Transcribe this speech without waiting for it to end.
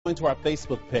to our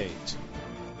Facebook page.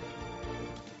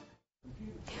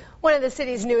 One of the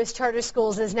city's newest charter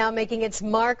schools is now making its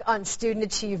mark on student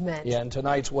achievement. Yeah, and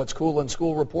tonight's What's Cool in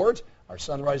School report, our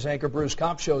Sunrise anchor Bruce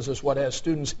Kopp shows us what has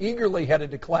students eagerly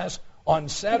headed to class on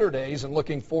Saturdays and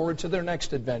looking forward to their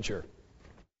next adventure.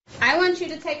 I want you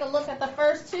to take a look at the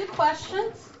first two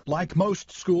questions. Like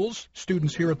most schools,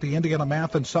 students here at the Indiana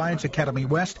Math and Science Academy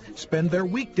West spend their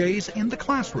weekdays in the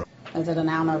classroom. Is it a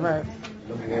noun or verb?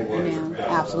 Yeah,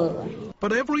 absolutely.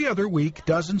 But every other week,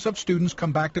 dozens of students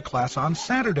come back to class on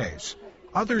Saturdays.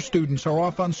 Other students are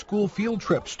off on school field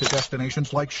trips to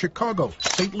destinations like Chicago,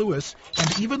 St. Louis,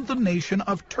 and even the nation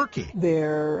of Turkey.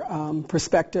 Their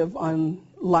perspective on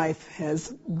life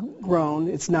has grown.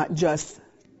 It's not just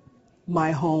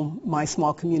my home, my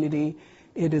small community.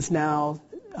 It is now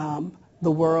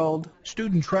the world.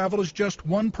 Student travel is just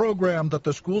one program that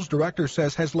the school's director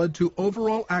says has led to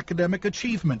overall academic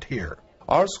achievement here.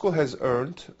 Our school has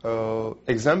earned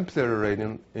exemplary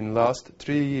rating in last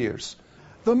 3 years.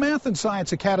 The Math and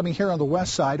Science Academy here on the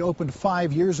west side opened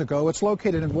 5 years ago. It's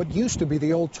located in what used to be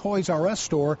the old Toys R Us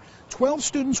store. 12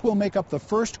 students will make up the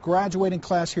first graduating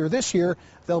class here this year.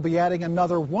 They'll be adding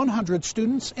another 100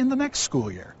 students in the next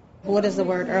school year. What is the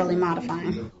word early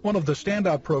modifying? One of the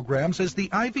standout programs is the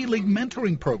Ivy League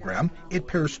Mentoring Program. It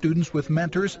pairs students with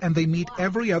mentors, and they meet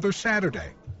every other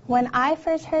Saturday. When I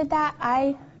first heard that,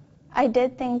 I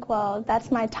did think, well, that's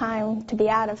my time to be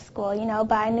out of school,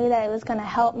 but I knew that it was going to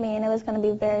help me and it was going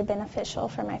to be very beneficial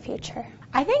for my future.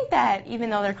 I think that even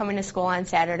though they're coming to school on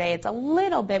Saturday, it's a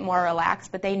little bit more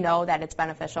relaxed, but they know that it's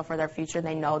beneficial for their future.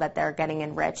 They know that they're getting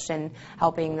enriched and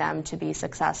helping them to be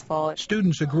successful.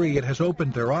 Students agree it has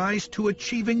opened their eyes to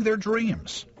achieving their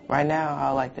dreams. Right now, I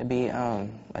would like to be a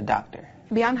doctor.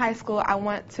 Beyond high school, I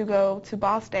want to go to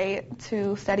Ball State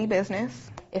to study business.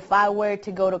 If I were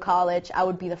to go to college, I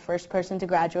would be the first person to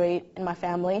graduate in my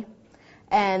family,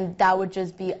 and that would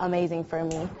just be amazing for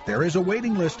me. There is a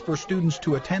waiting list for students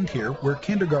to attend here, where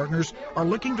kindergartners are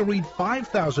looking to read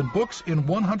 5,000 books in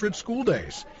 100 school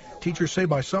days. Teachers say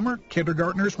by summer,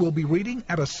 kindergartners will be reading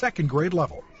at a second grade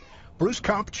level. Bruce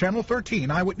Kopp, Channel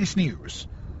 13 Eyewitness News.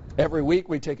 Every week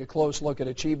we take a close look at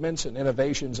achievements and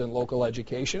innovations in local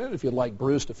education, and if you'd like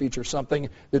Bruce to feature something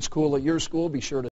that's cool at your school, be sure to